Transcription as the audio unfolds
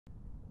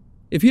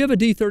If you have a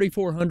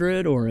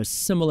D3400 or a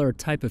similar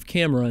type of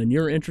camera and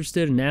you're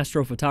interested in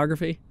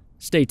astrophotography,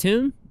 stay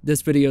tuned,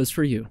 this video is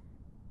for you.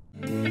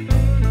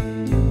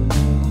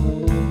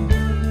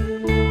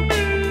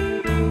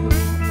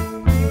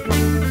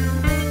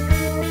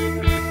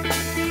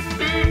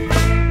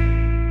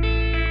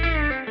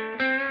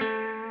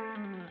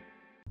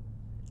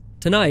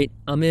 Tonight,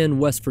 I'm in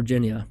West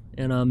Virginia,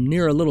 and I'm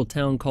near a little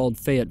town called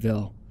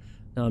Fayetteville.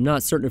 Now, I'm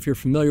not certain if you're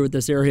familiar with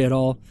this area at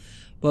all,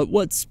 but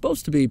what's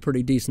supposed to be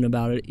pretty decent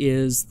about it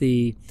is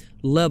the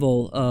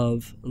level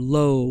of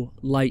low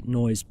light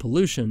noise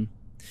pollution.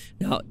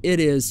 Now, it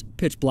is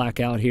pitch black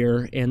out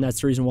here, and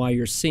that's the reason why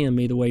you're seeing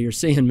me the way you're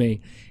seeing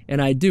me.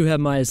 And I do have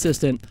my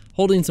assistant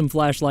holding some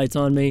flashlights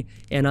on me,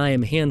 and I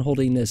am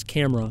hand-holding this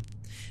camera.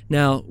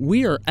 Now,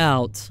 we are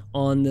out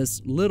on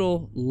this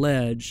little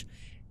ledge,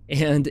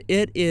 and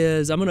it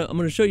is, I'm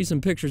gonna show you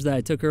some pictures that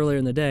I took earlier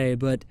in the day,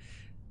 but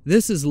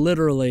this is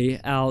literally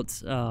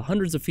out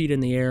hundreds of feet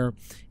in the air,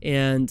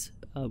 and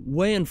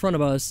way in front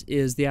of us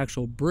is the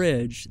actual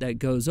bridge that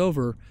goes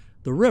over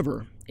the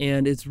river,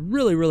 and it's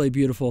really, really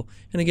beautiful.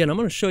 And again, I'm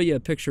going to show you a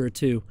picture or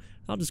two.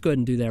 I'll just go ahead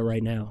and do that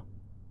right now.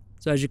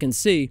 So as you can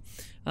see,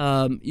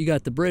 you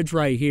got the bridge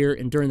right here,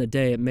 and during the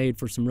day it made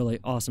for some really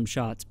awesome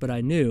shots, but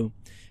I knew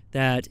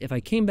that if I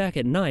came back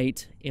at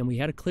night and we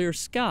had a clear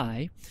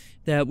sky,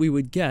 that we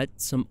would get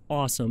some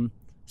awesome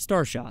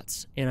star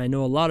shots. And I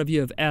know a lot of you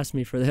have asked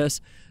me for this,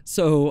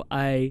 so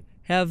I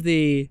have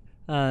the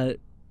Nikon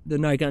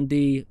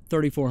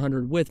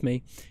D3400 with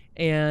me,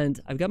 and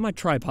I've got my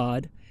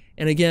tripod.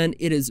 And again,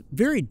 it is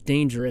very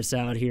dangerous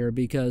out here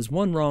because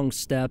one wrong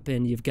step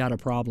and you've got a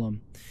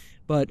problem.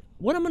 But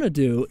what I'm going to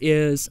do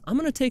is I'm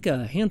going to take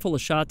a handful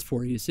of shots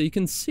for you so you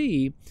can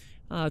see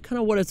kind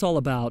of what it's all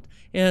about.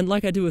 And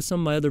like I do with some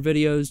of my other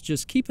videos,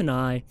 just keep an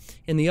eye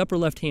in the upper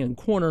left-hand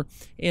corner,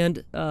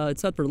 and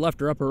it's upper left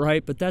or upper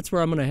right, but that's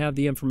where I'm going to have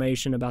the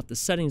information about the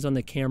settings on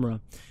the camera.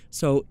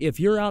 So if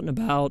you're out and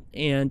about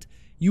and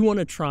you want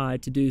to try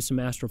to do some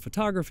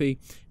astrophotography,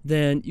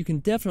 then you can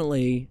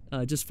definitely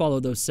just follow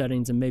those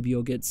settings and maybe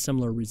you'll get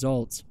similar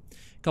results.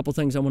 A couple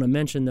things I want to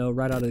mention though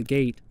right out of the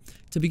gate.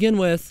 To begin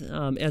with,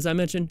 as I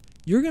mentioned,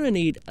 you're going to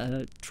need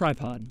a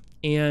tripod,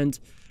 and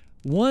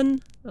one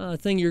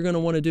thing you're going to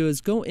want to do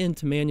is go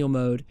into manual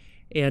mode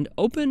and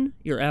open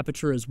your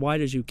aperture as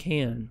wide as you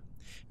can.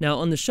 Now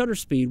on the shutter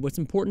speed, what's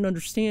important to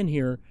understand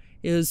here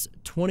is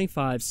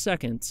 25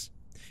 seconds.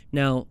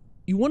 Now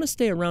you want to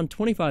stay around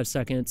 25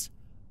 seconds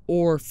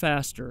or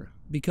faster,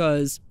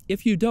 because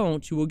if you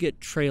don't, you will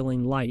get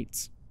trailing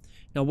lights.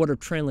 Now what are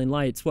trailing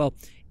lights? Well,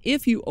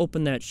 if you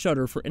open that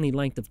shutter for any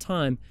length of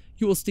time,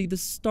 you will see the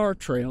star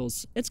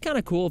trails. It's kind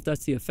of cool if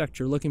that's the effect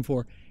you're looking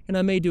for, and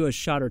I may do a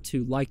shot or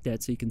two like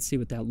that so you can see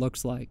what that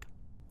looks like.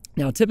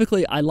 Now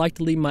typically I like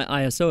to leave my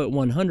ISO at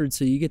 100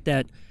 so you get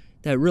that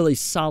really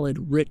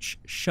solid, rich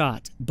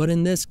shot. But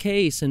in this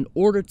case, in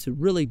order to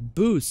really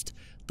boost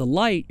the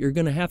light, you're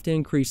going to have to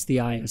increase the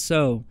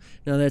ISO.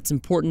 Now that's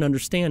important to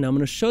understand. I'm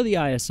going to show the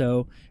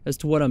ISO as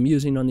to what I'm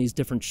using on these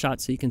different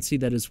shots so you can see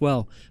that as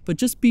well. But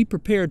just be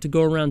prepared to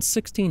go around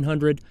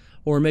 1600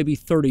 or maybe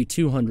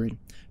 3200.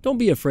 Don't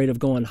be afraid of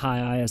going high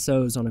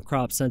ISOs on a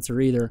crop sensor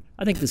either.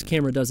 I think this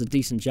camera does a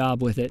decent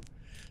job with it.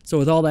 So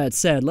with all that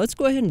said, let's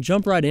go ahead and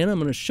jump right in. I'm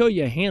going to show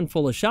you a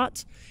handful of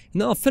shots,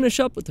 and then I'll finish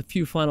up with a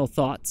few final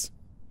thoughts.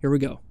 Here we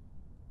go.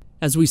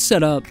 As we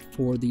set up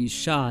for these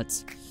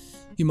shots,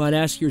 you might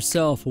ask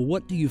yourself, well,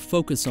 what do you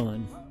focus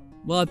on?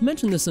 Well, I've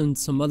mentioned this in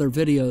some other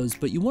videos,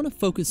 but you want to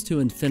focus to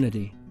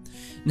infinity.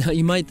 Now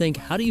you might think,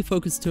 how do you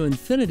focus to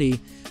infinity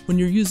when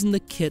you're using the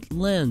kit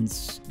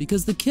lens?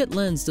 Because the kit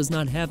lens does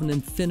not have an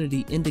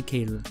infinity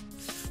indicator.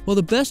 Well,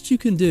 the best you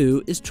can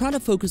do is try to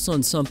focus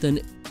on something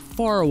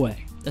far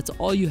away. That's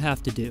all you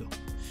have to do.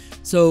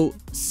 So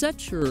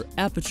set your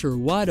aperture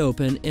wide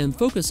open and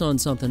focus on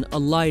something, a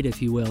light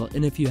if you will.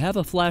 And if you have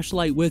a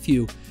flashlight with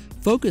you,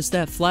 focus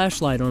that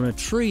flashlight on a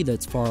tree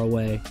that's far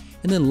away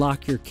and then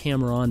lock your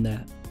camera on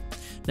that.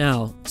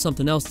 Now,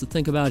 something else to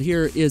think about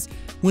here is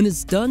when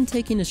it's done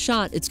taking a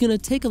shot, it's going to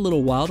take a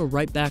little while to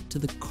write back to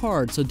the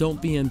card, so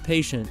don't be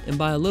impatient. And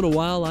by a little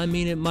while, I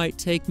mean it might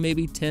take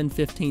maybe 10,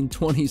 15,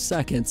 20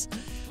 seconds,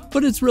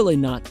 but it's really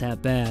not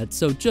that bad,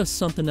 so just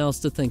something else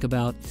to think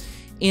about.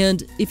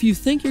 And if you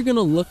think you're going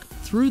to look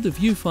through the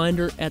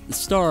viewfinder at the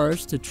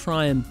stars to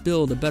try and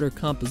build a better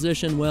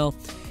composition, well,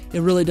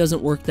 it really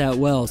doesn't work that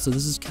well, so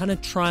this is kind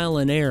of trial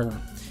and error.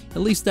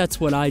 At least that's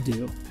what I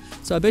do.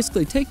 So I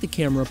basically take the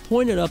camera,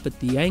 point it up at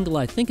the angle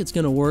I think it's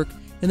going to work,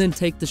 and then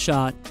take the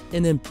shot,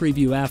 and then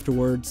preview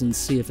afterwards and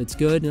see if it's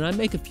good, and I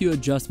make a few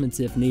adjustments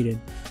if needed.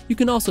 You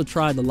can also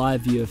try the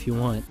live view if you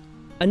want.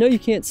 I know you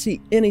can't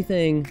see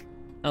anything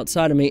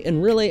outside of me,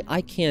 and really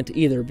I can't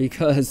either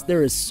because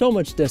there is so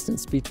much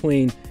distance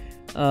between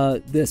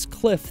this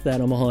cliff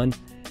that I'm on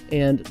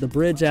and the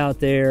bridge out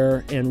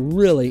there, and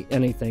really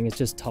anything. It's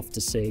just tough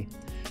to see.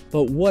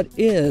 But what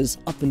is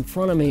up in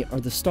front of me are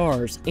the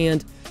stars,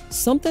 and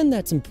something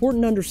that's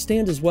important to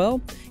understand as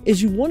well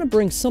is you want to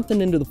bring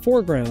something into the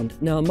foreground.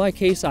 Now in my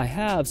case I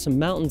have some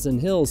mountains and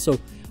hills, so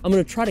I'm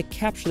going to try to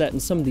capture that in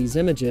some of these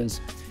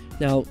images.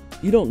 Now,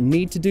 you don't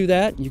need to do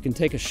that. You can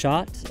take a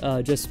shot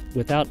just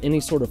without any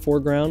sort of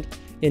foreground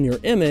in your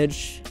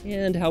image,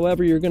 and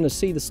however you're going to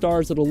see the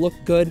stars, it'll look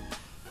good,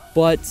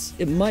 but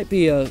it might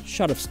be a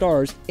shot of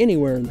stars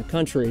anywhere in the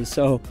country,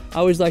 so I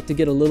always like to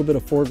get a little bit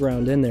of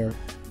foreground in there.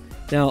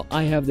 Now,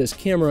 I have this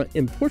camera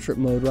in portrait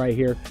mode right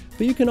here,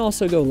 but you can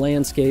also go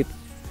landscape,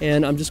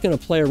 and I'm just going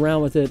to play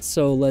around with it,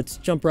 so let's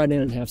jump right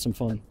in and have some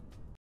fun.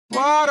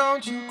 Why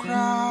don't you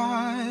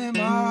cry,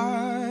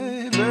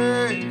 my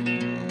baby,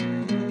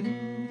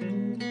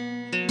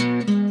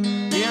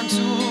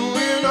 into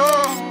an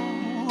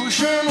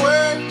ocean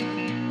wave,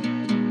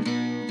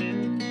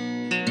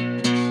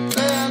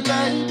 and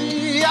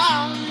baby,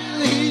 I'll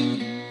hear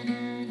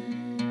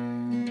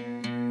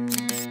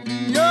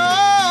your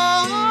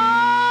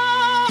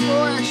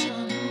voice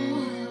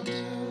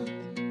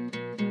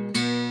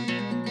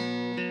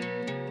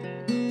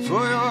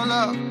for your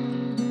love.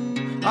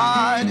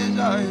 I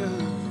desire,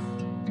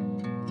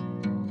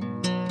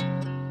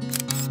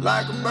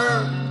 like a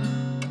bird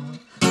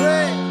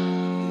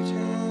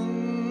raging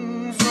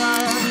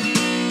fire.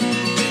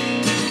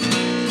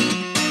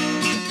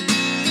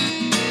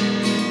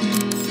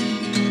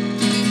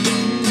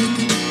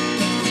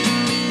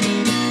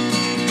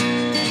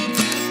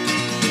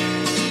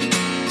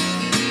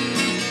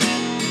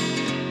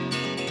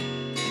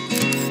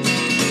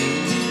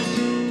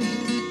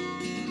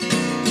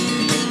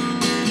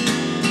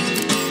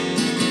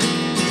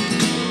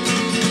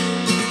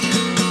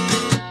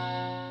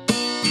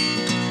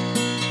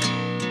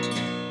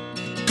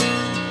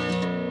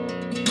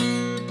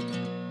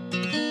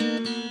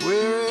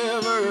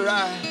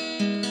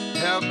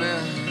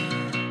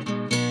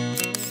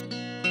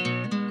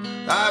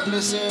 I've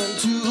listened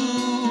to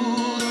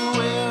the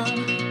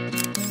wind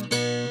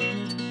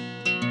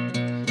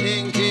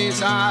in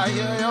case I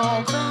hear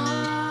your cry.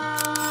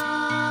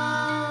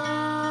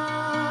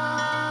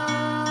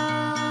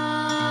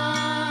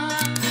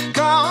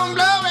 Come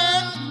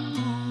blowing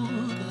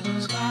through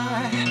the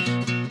sky.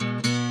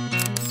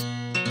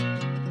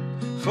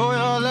 For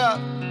your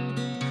love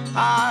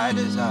I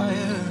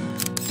desire,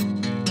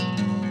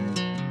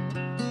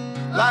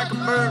 like a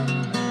bird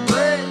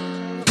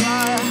raging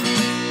fire.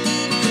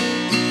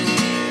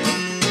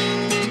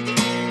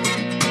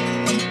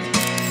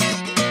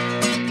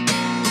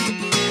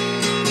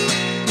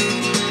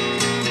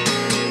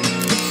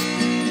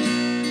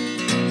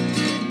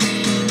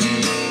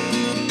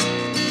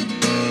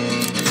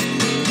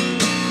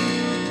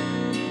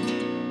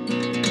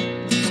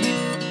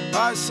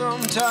 I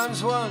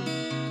sometimes wonder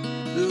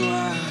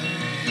why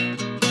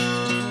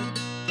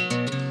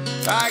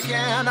I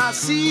cannot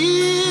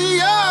see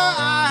your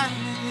eyes,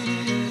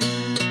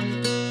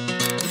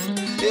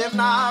 if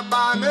not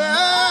by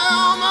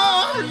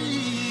memory,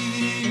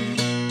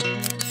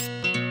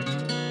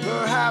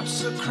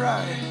 perhaps a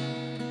cry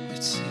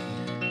at sea.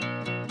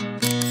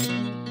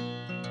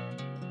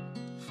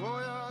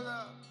 For your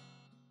love.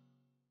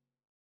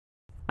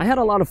 I had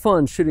a lot of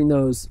fun shooting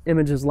those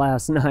images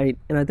last night,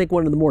 and I think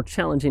one of the more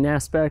challenging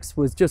aspects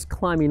was just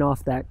climbing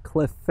off that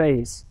cliff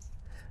face.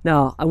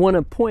 Now, I want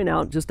to point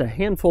out just a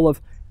handful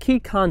of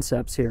key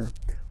concepts here.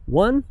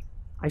 One,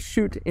 I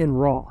shoot in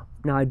RAW.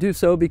 Now, I do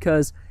so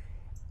because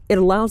it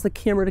allows the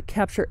camera to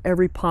capture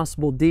every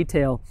possible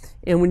detail,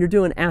 and when you're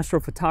doing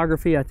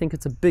astrophotography, I think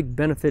it's a big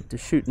benefit to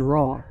shoot in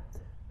RAW.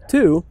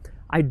 Two,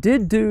 I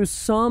did do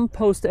some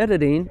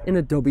post-editing in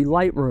Adobe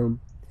Lightroom.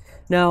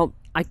 Now,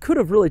 I could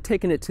have really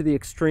taken it to the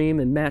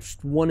extreme and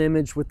matched one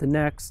image with the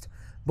next,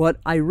 but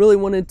I really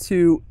wanted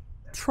to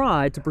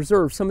try to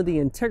preserve some of the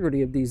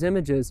integrity of these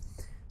images,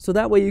 so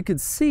that way you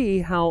could see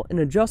how an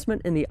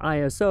adjustment in the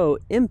ISO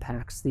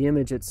impacts the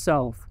image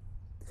itself.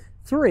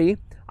 Three,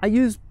 I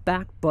use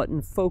back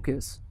button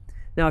focus.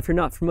 Now, if you're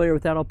not familiar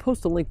with that, I'll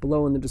post a link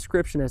below in the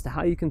description as to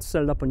how you can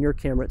set it up on your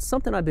camera. It's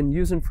something I've been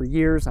using for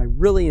years. I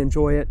really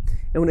enjoy it.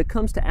 And when it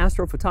comes to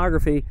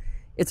astrophotography,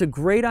 it's a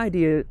great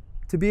idea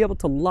to be able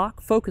to lock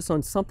focus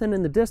on something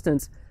in the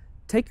distance,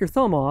 take your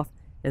thumb off,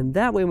 and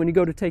that way when you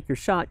go to take your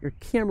shot, your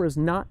camera is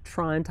not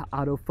trying to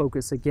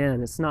autofocus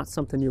again. It's not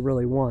something you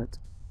really want.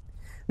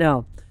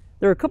 Now,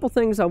 there are a couple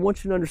things I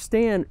want you to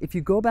understand. If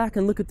you go back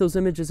and look at those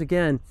images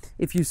again,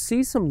 if you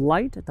see some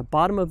light at the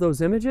bottom of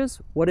those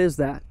images, what is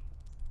that?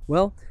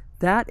 Well,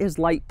 that is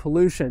light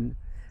pollution.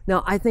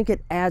 Now, I think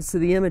it adds to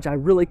the image. I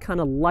really kind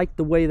of like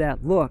the way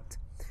that looked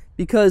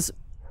because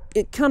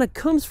it kind of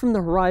comes from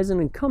the horizon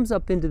and comes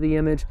up into the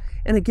image.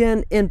 And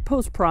again, in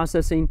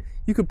post-processing,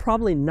 you could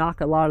probably knock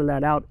a lot of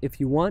that out if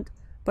you want,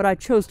 but I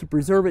chose to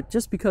preserve it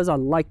just because I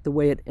liked the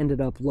way it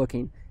ended up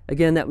looking.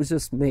 Again, that was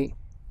just me.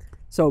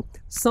 So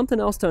something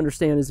else to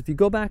understand is if you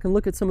go back and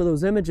look at some of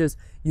those images,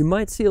 you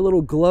might see a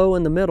little glow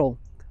in the middle.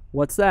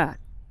 What's that?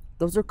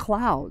 Those are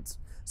clouds.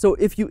 So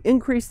if you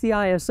increase the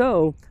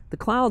ISO, the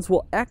clouds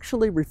will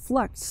actually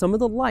reflect some of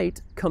the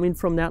light coming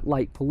from that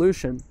light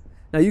pollution.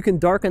 Now you can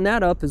darken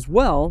that up as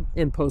well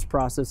in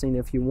post-processing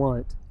if you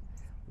want.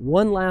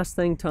 One last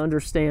thing to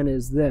understand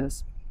is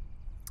this.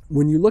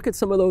 When you look at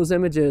some of those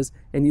images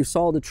and you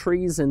saw the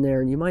trees in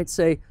there, and you might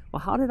say, well,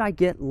 how did I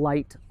get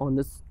light on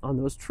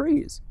those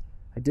trees?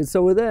 I did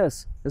so with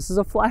this. This is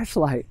a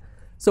flashlight.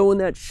 So when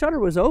that shutter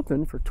was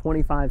open for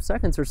 25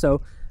 seconds or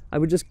so, I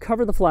would just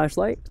cover the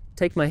flashlight,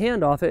 take my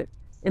hand off it,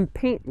 and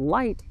paint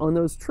light on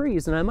those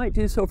trees, and I might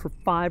do so for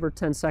 5 or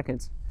 10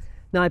 seconds.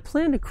 Now I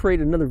plan to create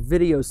another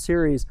video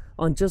series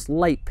on just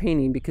light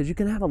painting because you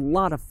can have a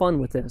lot of fun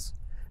with this.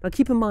 Now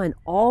keep in mind,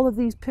 all of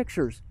these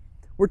pictures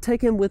were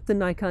taken with the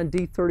Nikon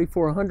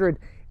D3400,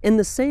 and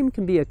the same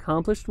can be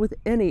accomplished with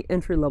any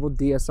entry-level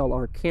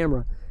DSLR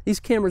camera. These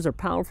cameras are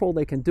powerful,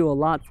 they can do a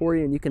lot for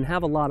you, and you can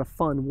have a lot of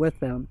fun with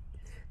them.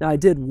 Now I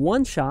did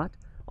one shot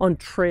on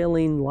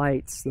trailing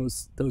lights,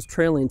 those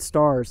trailing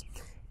stars,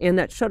 and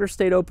that shutter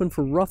stayed open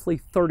for roughly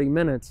 30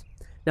 minutes.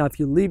 Now if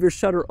you leave your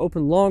shutter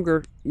open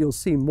longer, you'll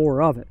see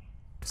more of it.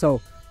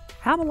 So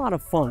have a lot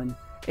of fun,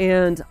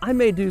 and I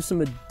may do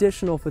some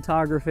additional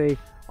photography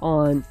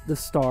on the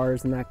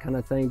stars and that kind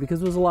of thing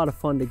because it was a lot of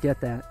fun to get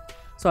that.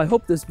 So I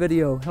hope this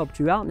video helped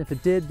you out, and if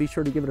it did, be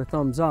sure to give it a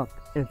thumbs up.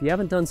 And if you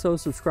haven't done so,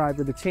 subscribe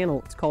to the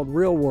channel. It's called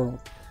Real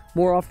World.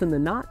 More often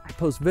than not, I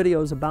post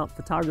videos about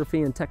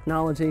photography and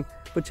technology,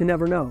 but you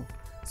never know.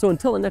 So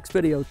until the next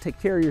video, take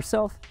care of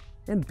yourself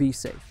and be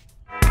safe.